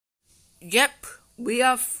Yep, we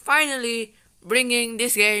are finally bringing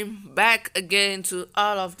this game back again to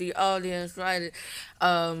all of the audience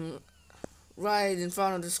um, right in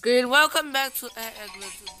front of the screen. Welcome back to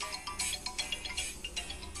AAglet.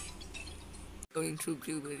 Going through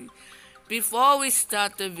puberty. Before we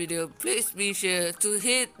start the video, please be sure to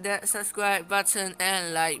hit that subscribe button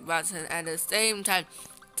and like button at the same time.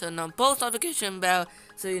 Turn on post notification bell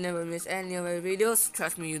so you never miss any of my videos.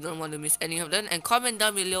 Trust me, you don't want to miss any of them. And comment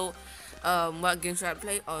down below what games should I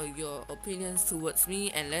play or your opinions towards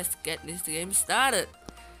me, and let's get this game started.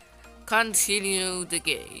 Continue the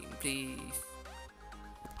game, please.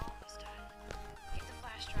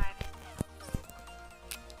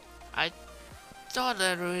 I thought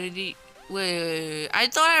I already wait. I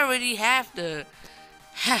thought I already have the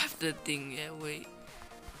thing. Yeah, wait.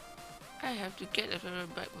 I have to get it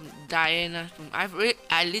back from Diana.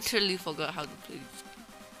 I literally forgot how to play this game.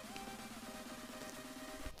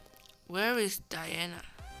 Where is Diana?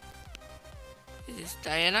 Is this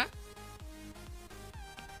Diana?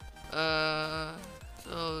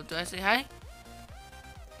 So do I say hi?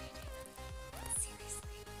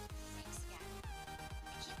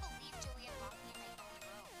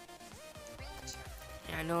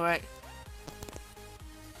 Yeah, I know, right?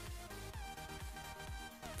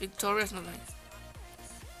 Victoria's not nice.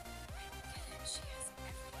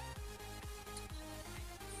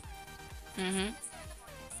 Mm-hmm.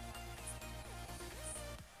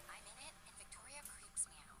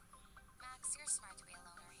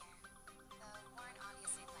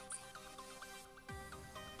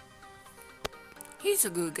 He's a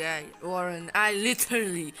good guy, Lauren. I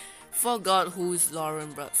literally forgot who is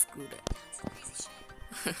Lauren, but screw that.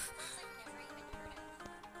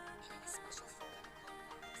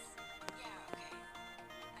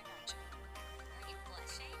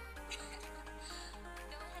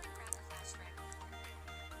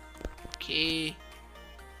 Okay.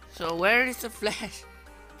 So where is the flash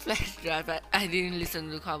drive? I didn't listen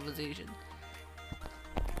to the conversation.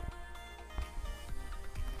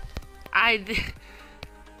 I did.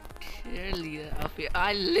 Clearly,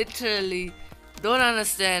 I literally don't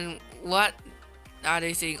understand what are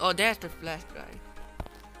they saying. Oh, there's the flash drive.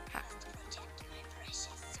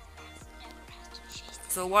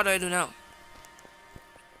 So what do I do now?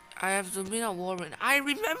 I have to meet a Warren. I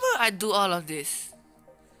remember I do all of this,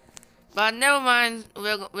 but never mind.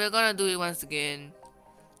 We're gonna do it once again.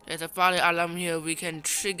 There's a fire alarm here we can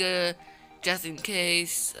trigger just in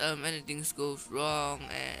case anything goes wrong.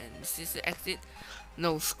 And this is the exit.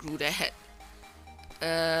 No, screw that.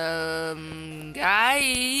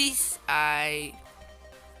 Guys, I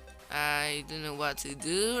don't know what to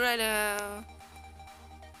do right now.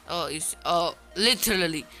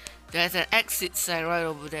 Literally, there's an exit sign right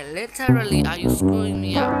over there. Literally, are you screwing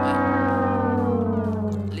me up,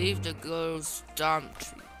 man? Leave the girls'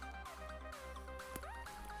 dormitory.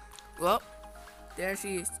 Well, there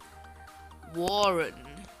she is, Warren.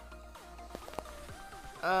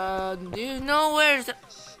 Do you know where's the...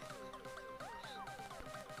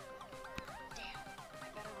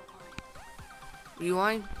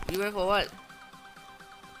 Rewind? Rewind for what?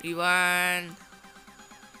 Rewind.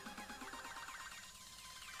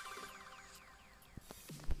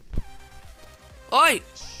 Oi!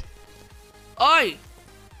 Oi!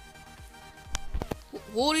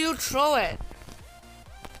 Who do you throw at?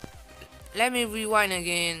 Let me rewind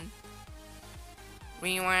again.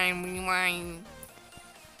 Rewind.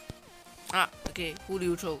 Ah, okay. Who do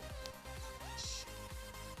you throw?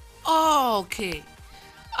 Oh, okay.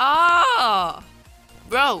 Ah,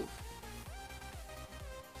 bro.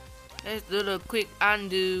 Let's do the quick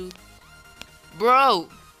undo. Bro.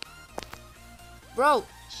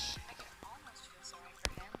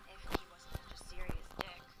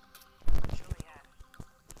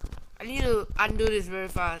 I need to undo this very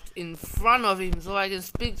fast in front of him so I can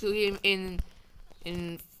speak to him in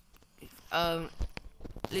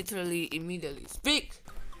literally immediately. Speak.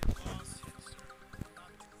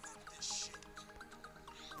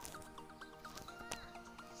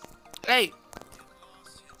 Hey.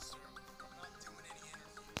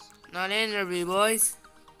 Not interview, boys.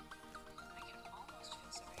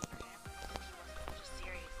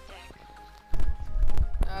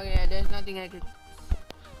 Oh yeah, there's nothing I could.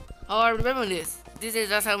 Oh, I remember this. This is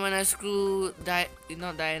just how when I screw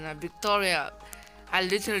not Diana, Victoria. I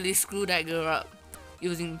literally screwed that girl up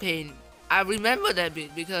using paint. I remember that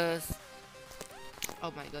bit because,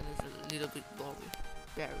 oh my god, it's a little bit boring.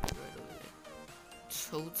 Barry right over there.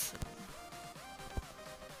 Totem.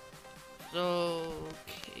 So,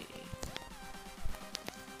 okay.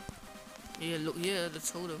 Yeah, look here, the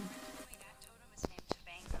totem.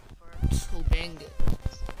 Tobanga.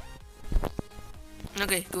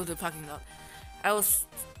 Okay, go to the parking lot. I was.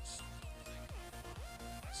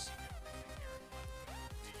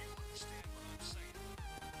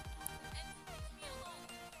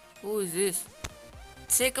 Who is this?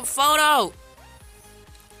 Take a photo!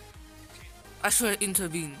 I should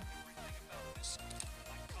intervene.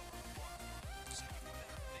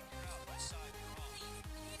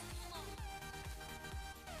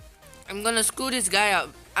 I'm gonna screw this guy up.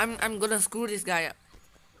 I'm gonna screw this guy up.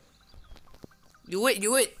 You wait,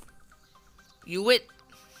 you wait. You wait.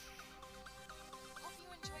 Hope you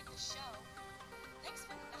enjoyed the show. Thanks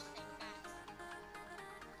for nothing,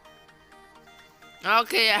 Max.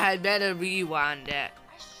 Okay, I had better rewind that.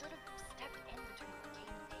 I should have stepped in between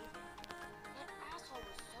Kate and David. That asshole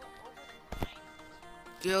was so over the line.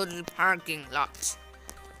 Go to the parking lot.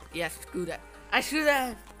 Yes, screw that. I should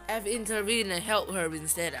have intervened and helped her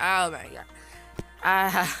instead. Oh my god.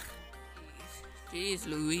 Ah, jeez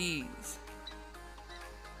Louise.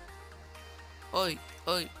 Oi,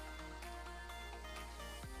 oi.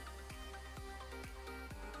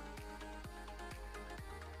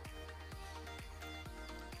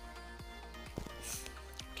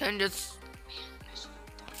 Can just.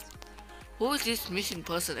 Who is this missing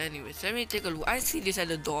person anyways? Let me take a look. I see this at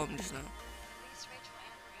the dorm just now. At least Rachel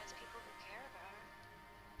Amber has people who care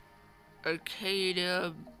about her.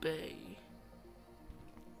 Arcadia Bay.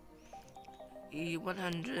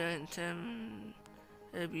 E110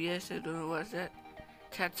 ABS, I don't know what's that.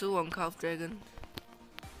 Tattoo on Calf Dragon.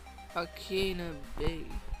 Arcadia Bay.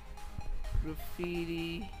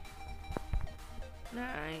 Graffiti.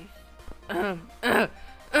 Nice.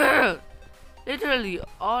 Literally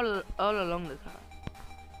all along the car.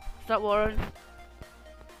 Stop, Warren. What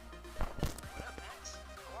up, Max?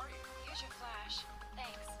 How are you? Here's your flash.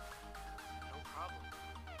 Thanks.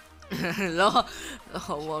 No problem.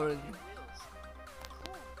 Oh, Warren. New wheels.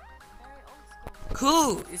 Cool. Very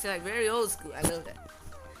old school. Cool. It's like very old school. I love that.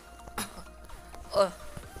 Oh.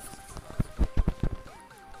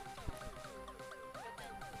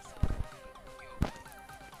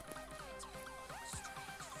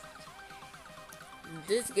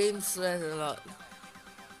 This game swears a lot.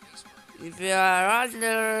 If you are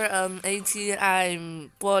under 18,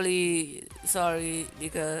 I'm probably sorry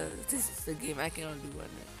because this is the game I cannot do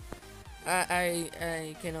anything.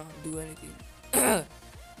 I cannot do anything.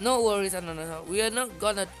 No worries, no. We're not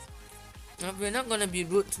gonna be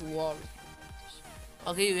rude to Wall.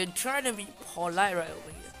 Okay, we're trying to be polite right over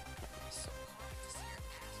here. So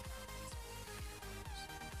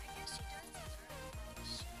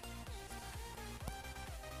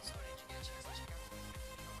did you get a chance to check out the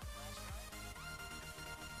video on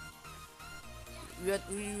Flash Drive?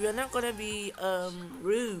 We're not gonna be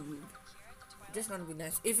rude. Just gonna be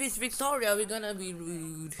nice. If it's Victoria, we're gonna be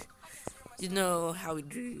rude. You know how we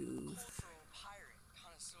do. Pirate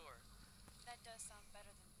connoisseur. That does sound better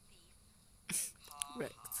than thief.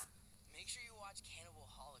 Right. Make sure you watch Cannibal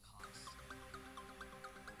Holocaust.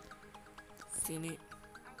 Seen it.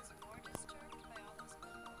 I was more disturbed by all those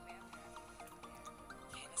clinical vampires.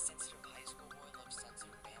 Can a sensitive high school boy love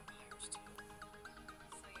sensitive vampires too?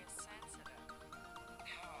 So you're sensitive.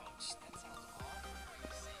 Ouch, that sounds awful when you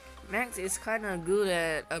say it. Max is kind of good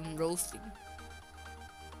at roasting.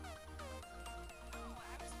 Oh,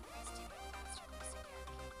 I was impressed you went faster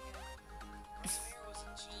roasting your Sawyer was a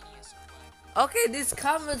genius, but Okay, this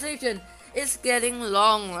conversation is getting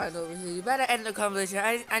long right over here. You better end the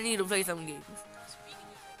conversation. I need to play some games. speaking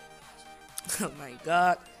of Oh my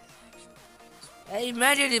god. Hey,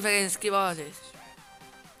 imagine if I can skip all this.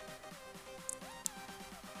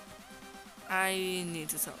 I need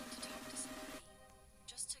to talk. to talk to somebody.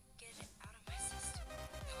 Just to get it out of my system.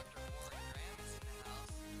 Dr. Warren Graham is in the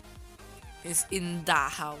house. It's in the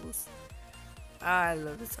house. I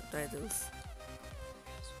love the subtitles.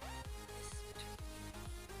 This is between you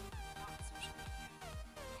and me,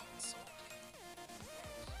 not on social media. Consult.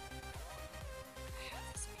 I had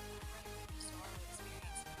this incredibly bizarre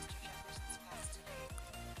experience in Mr. Jefferson's class today.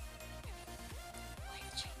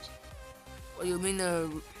 Life-changing. What you mean the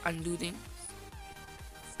undo thing?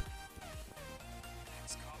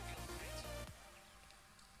 Max Caulfield, right?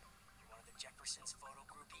 You're one of the Jefferson's photo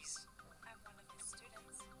groupies? I'm one of his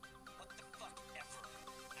students. What the fuck ever?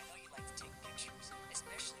 I know you like to take pictures,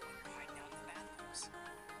 especially when you're hiding out in the bathrooms.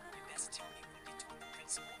 You best tell me what you told the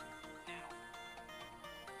principal now.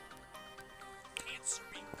 Answer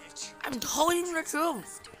me, bitch. I'm telling the truth.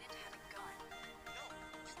 Student had a gun. No,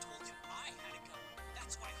 you told him I had a gun.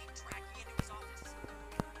 That's why he dragged me into his office. And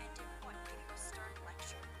did what? Give you a stern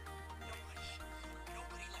lecture?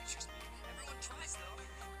 Nobody lectures me. Everyone tries though.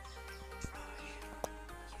 Try.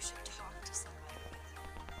 You should talk to somebody.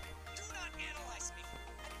 Do not analyze me.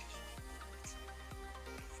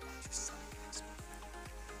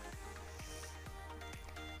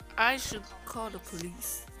 I should call the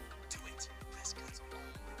police. Do it, Prescott.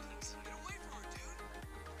 Please, get away from her, dude.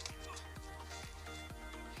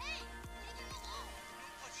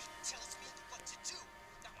 Nobody tells me what to do.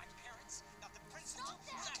 Not my parents, not the principal,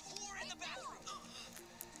 that whore in the bathroom.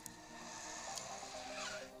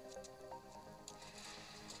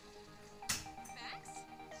 Max?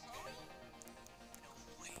 Chloe? No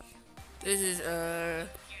way. This is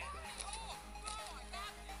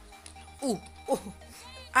ooh, oh,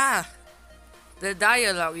 ah, the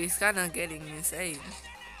dialogue is kind of getting insane.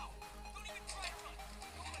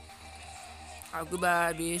 Oh,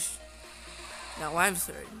 goodbye, bitch. Now I'm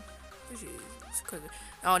certain.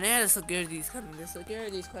 Oh, now the security is coming. The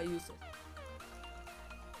security is quite useful.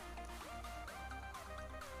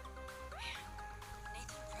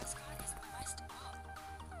 Nathan Prescott is messed up.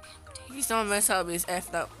 He's not messed up, he's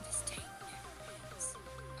effed up. This tape never ends.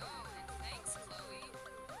 Oh, and thanks, Chloe.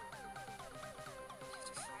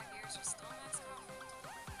 After 5 years, you're still Max Caulfield.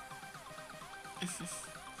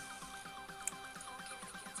 Don't give me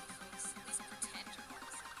the guilty face. At least pretend you're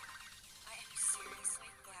Mark's. I am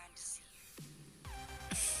seriously glad to see you.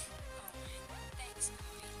 Oh, and thanks,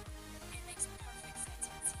 Chloe. It makes perfect sense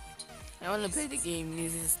when seeing you today. I want to play the game.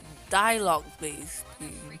 This is dialogue-based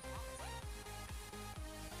game.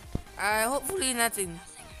 Hopefully nothing.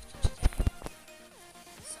 Nothing after today.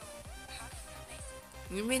 So, how do you know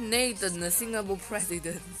Nathan? You mean Nathan, the Singapore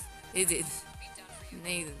president? Is it? Beat down for you.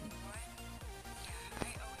 Nathan. What? Yeah,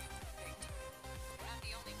 I owe him big time. You're not the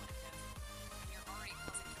only one in Denver, and you're already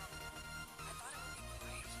causing trouble. I thought it would be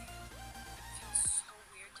quiet here. It feels so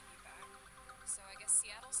weird to be back. So I guess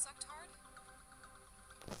Seattle sucked hard?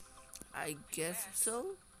 I guess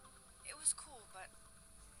so. It was cool, but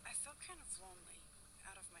I felt kind of lonely,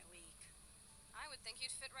 out of my league. I would think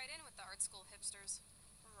you'd fit right in with the art school hipsters.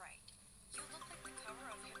 Right. You look like the cover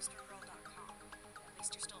of hipstergirl.com. At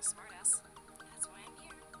least you're still a smartass. That's why I'm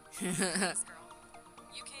here. This girl.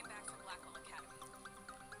 You came back from Blackwell Academy.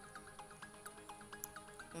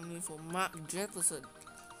 Only for Mark Jefferson.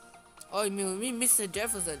 Oh, you mean Mr.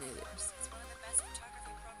 Jefferson, is it? It's one of the best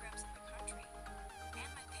photography programs in the country.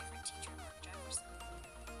 And my favorite teacher, Mark Jefferson.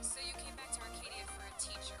 So you came back to Arcadia for a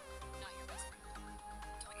teacher, not your best friend.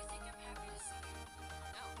 Don't you think I'm happy to see you?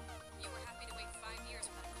 No. You were happy to wait 5 years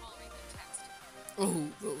without a call or even a text. Oh,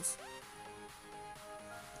 gross.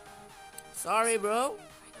 Sorry, bro. I know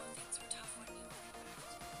things were tough when you were involved.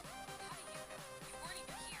 How do you know? You weren't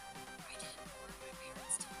even here. I didn't order my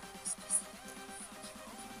parents to specifically fuck you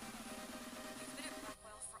over. You've been at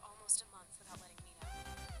Blackwell for almost a month without letting me know.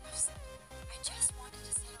 I've said, I just wanted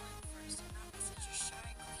to settle in first and not be such a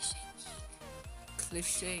shy, cliche geek.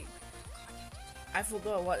 Cliche. Contacted you. I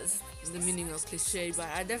forgot what is the meaning of cliche, but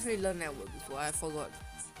I definitely learned that word before. I forgot.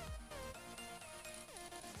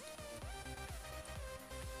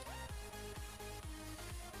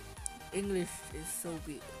 English is so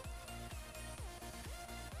big.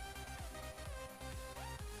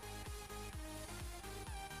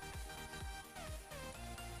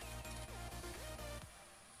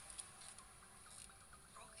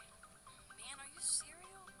 Broken. Man, are you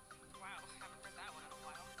serial? Wow, haven't heard that one in a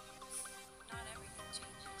while. Not everything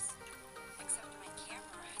changes. Except my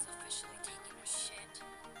camera has officially taken a shit.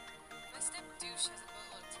 My step douche has a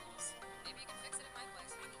boatload of tools. Maybe you can fix it at my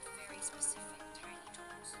place. I need very specific, tiny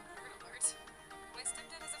tools. Word alert. My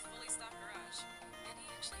stepdad has a fully stocked garage. And he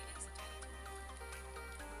actually is a tiny tool.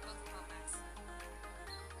 Welcome home, Max.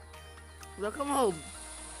 Welcome home.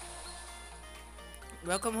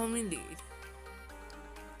 Welcome home indeed.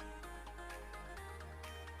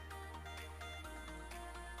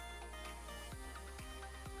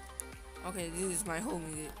 Okay, this is my home,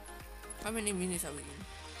 is it? How many minutes are we in?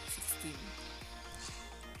 16.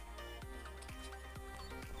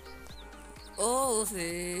 Oh,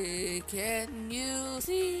 say, can you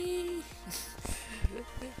see?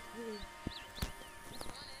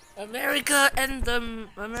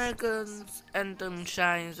 American's anthem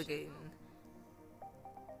shines again.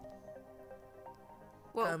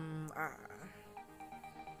 Well,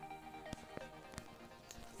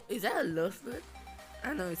 is that a lovebird?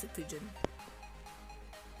 I know it's a pigeon.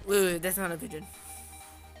 Wait, that's not a pigeon.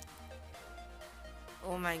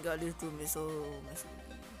 Oh my god, this room is so messy.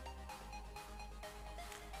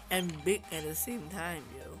 And big at the same time,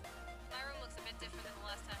 yo. My room looks a bit different than the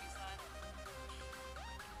last time you saw it.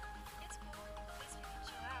 It's cool. At least we can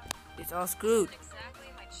chill out. It's all screwed.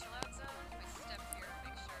 Exactly my chill out zone. My step here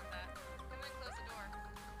makes sure of that. Come in, close the door.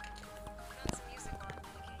 Put on some music while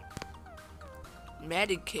I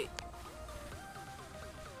medicate. Medicate.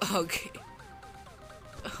 Okay.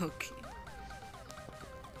 Okay.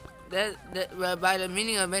 well, by the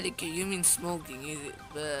meaning of medicate, you mean smoking, is it?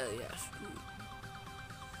 But yeah, screw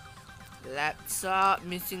it. Laptop,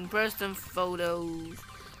 missing person photos.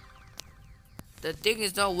 The thing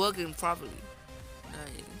is not working properly.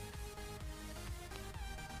 Nice.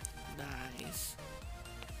 Nice.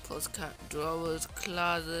 Postcard drawers,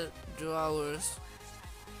 closet drawers.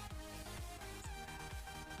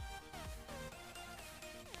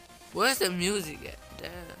 Where's the music at?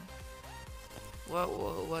 Damn.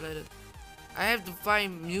 What are the... I have to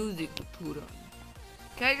find music to put on.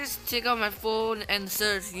 Can I just take out my phone and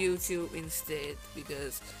search YouTube instead?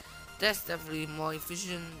 Because that's definitely more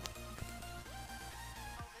efficient.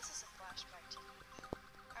 Oh, this is a flashback to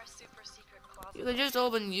our super secret closet. You can just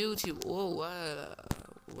open YouTube. Oh,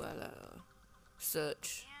 voila.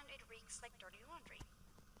 Search. And it reeks like dirty laundry.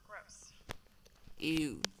 Gross.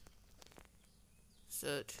 Ew.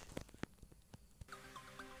 Search.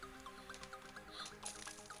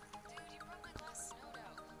 Dude, you broke my glass snow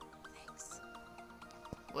dough. Thanks.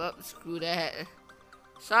 Well, screw that.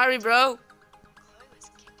 Sorry, bro. Chloe was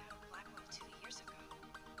kicked out of Blackwell 2 years ago.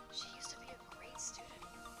 She used to be a great student.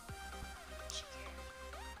 She cared.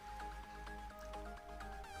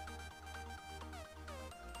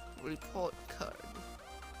 Report card.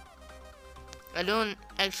 I don't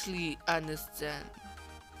actually understand.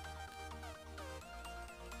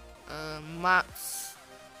 Max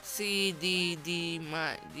CDD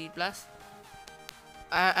my D plus.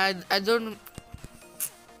 I don't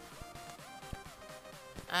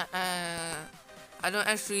I don't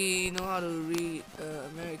actually know how to read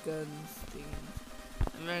American things,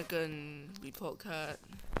 American report card.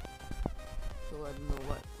 So I don't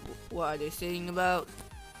know what are they saying about.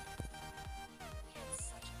 We had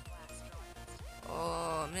such a blast drawing this.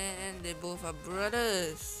 Oh man, they both are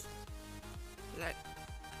brothers, like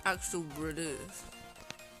actual brothers.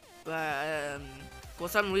 But for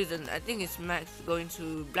some reason, I think it's Max going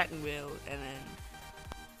to blackmail and then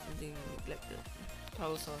something like the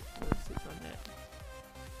power source. Let's switch on that.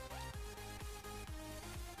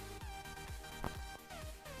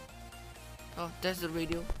 Oh, that's the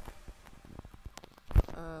radio.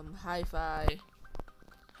 Hi-fi.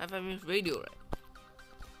 Hi-fi means radio, right?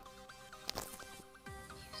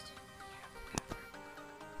 Houston, we have the power,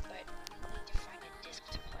 but we need to find a disc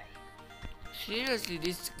to play. Seriously,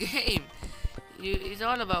 this game, it's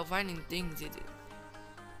all about finding things, is it? I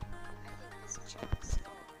think this junk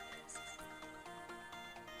stole discs.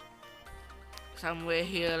 Somewhere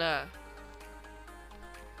here lah.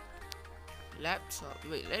 Laptop.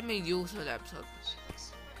 Wait, let me use her laptop. She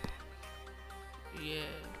looks super happy. Yeah.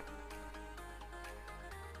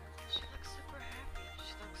 She looks super happy.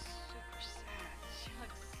 She looks super sad. She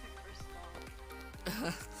looks super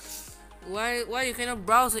slow. Why you cannot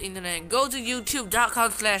browse the internet? Go to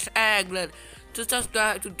youtube.com/AAglet to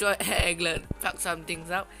subscribe to join AAglet. Fuck some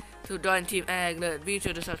things out to join Team AAglet. Be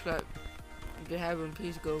sure to subscribe. If you haven't,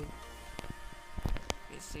 please go.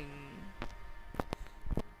 Missing.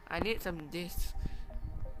 I need some discs.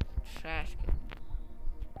 Trash can.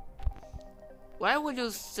 Why would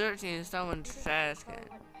you search in someone's trash can?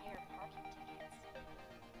 Wouldn't pay her parking tickets.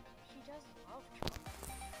 He does love trouble.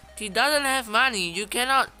 He doesn't have money. You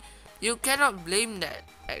cannot blame that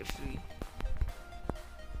actually.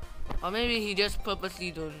 Or maybe he just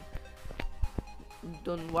purposely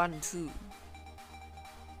don't want to.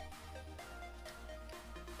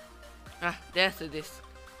 Ah, there's the disc.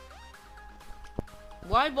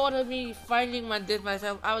 Why bother me finding my disc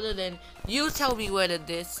myself other than you tell me where the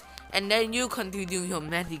disc and then you continue your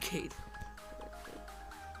Medicaid?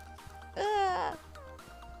 Hey,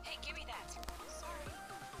 give me that. Sorry.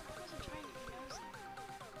 I wasn't trying to be nosy.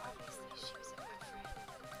 Obviously, she was a good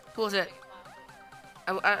friend. Who was that? Big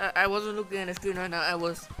loudly. I wasn't looking at the screen right now. I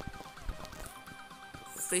was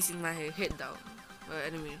facing my head down. But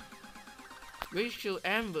anyway, Rachel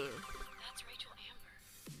Amber. That's Rachel Amber.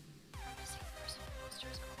 Her missing person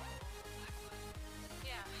posters are all over Blackwood.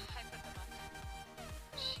 Yeah, I put them up.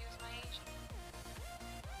 She was my agent.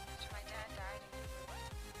 After my dad died and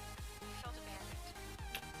I felt abandoned.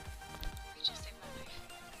 Rachel saved my life.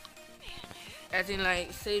 Man, As in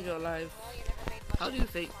like save your life. well, you never made much How of do you it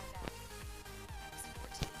think? before that. I was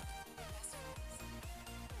 14. We were best friends.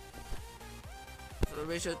 So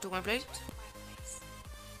Rachel took my place. Took my place.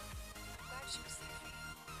 I'm glad she was there for you.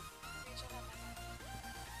 Rachel had my back.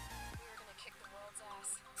 We were gonna kick the world's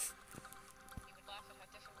ass. You would laugh at how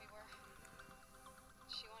different we were.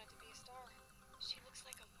 She wanted to be a star. She looks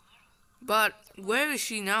like a model. But where is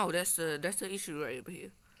she now? That's the issue right over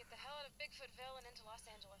here. Get the hell out of Bigfootville and into Los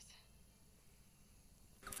Angeles.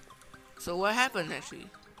 So what happened actually?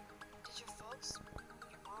 Did your folks,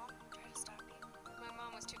 your mom, try to stop you? My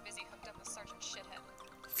mom was too busy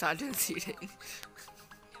Sergeant cheating.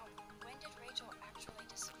 Now, when did Rachel actually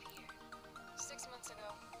disappear? 6 months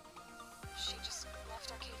ago. She just left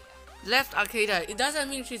Arcadia. Left Arcadia. It doesn't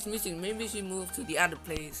mean she's missing. Maybe she moved to the other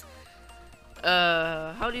place.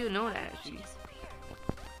 How do you know that She actually? disappeared.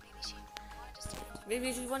 Maybe she wanted to start over.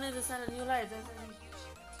 Maybe she wanted to start a new life. That's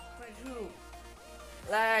quite true.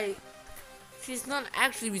 Like, she's not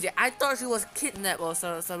actually missing. I thought she was kidnapped or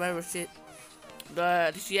some other shit.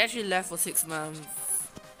 But she actually left for 6 months.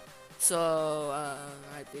 So,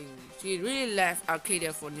 I think she really left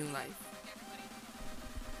Arcadia for new life.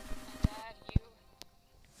 Dad, you,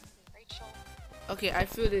 Rachel. Okay, I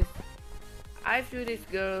feel this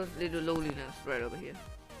girl's little loneliness right over here.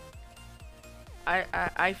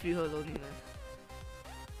 I feel her loneliness.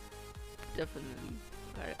 Definitely.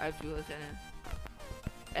 I feel her sadness.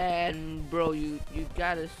 And bro, you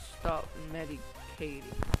gotta stop medicating.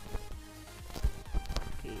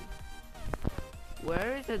 Okay.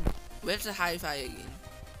 Where's the hi-fi again?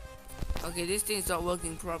 Okay, this thing's not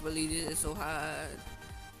working properly. This is so hard.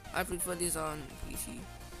 I prefer this on PC.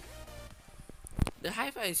 The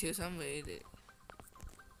hi-fi is here somewhere, is it?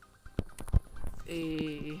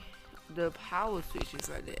 The power switch is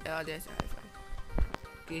right there. Oh, there's the hi-fi.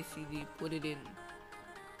 Okay, CD, put it in.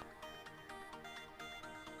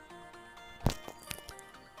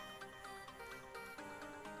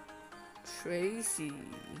 Tracy.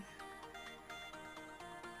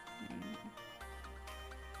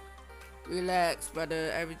 Relax,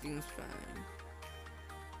 brother. Everything's fine.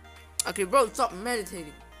 Okay, bro, stop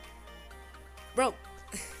meditating. Bro.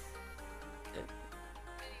 Anyway, you can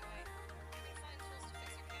find tools to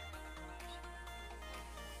fix your camera in the garage. Sure,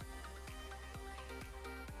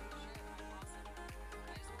 I'm awesome.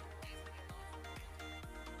 I just want to please me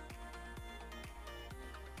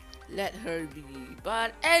alone. Let her be.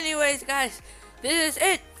 But anyways, guys, this is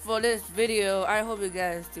it for this video. I hope you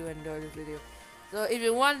guys do enjoy this video. So if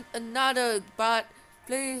you want another part,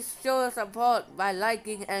 please show your support by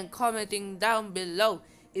liking and commenting down below.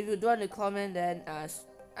 If you don't want to comment, then I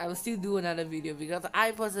will still do another video, because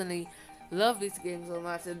I personally love this game so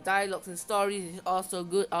much. The dialogues and stories is also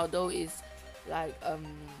good, although it's like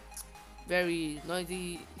very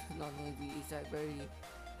noisy. Not noisy, it's like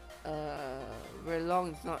very long.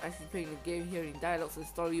 It's not actually playing the game, hearing dialogues and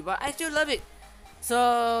story, but I still love it.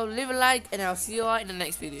 So leave a like, and I'll see you all in the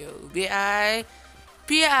next video. Bye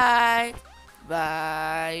bye.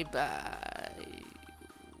 Bye bye.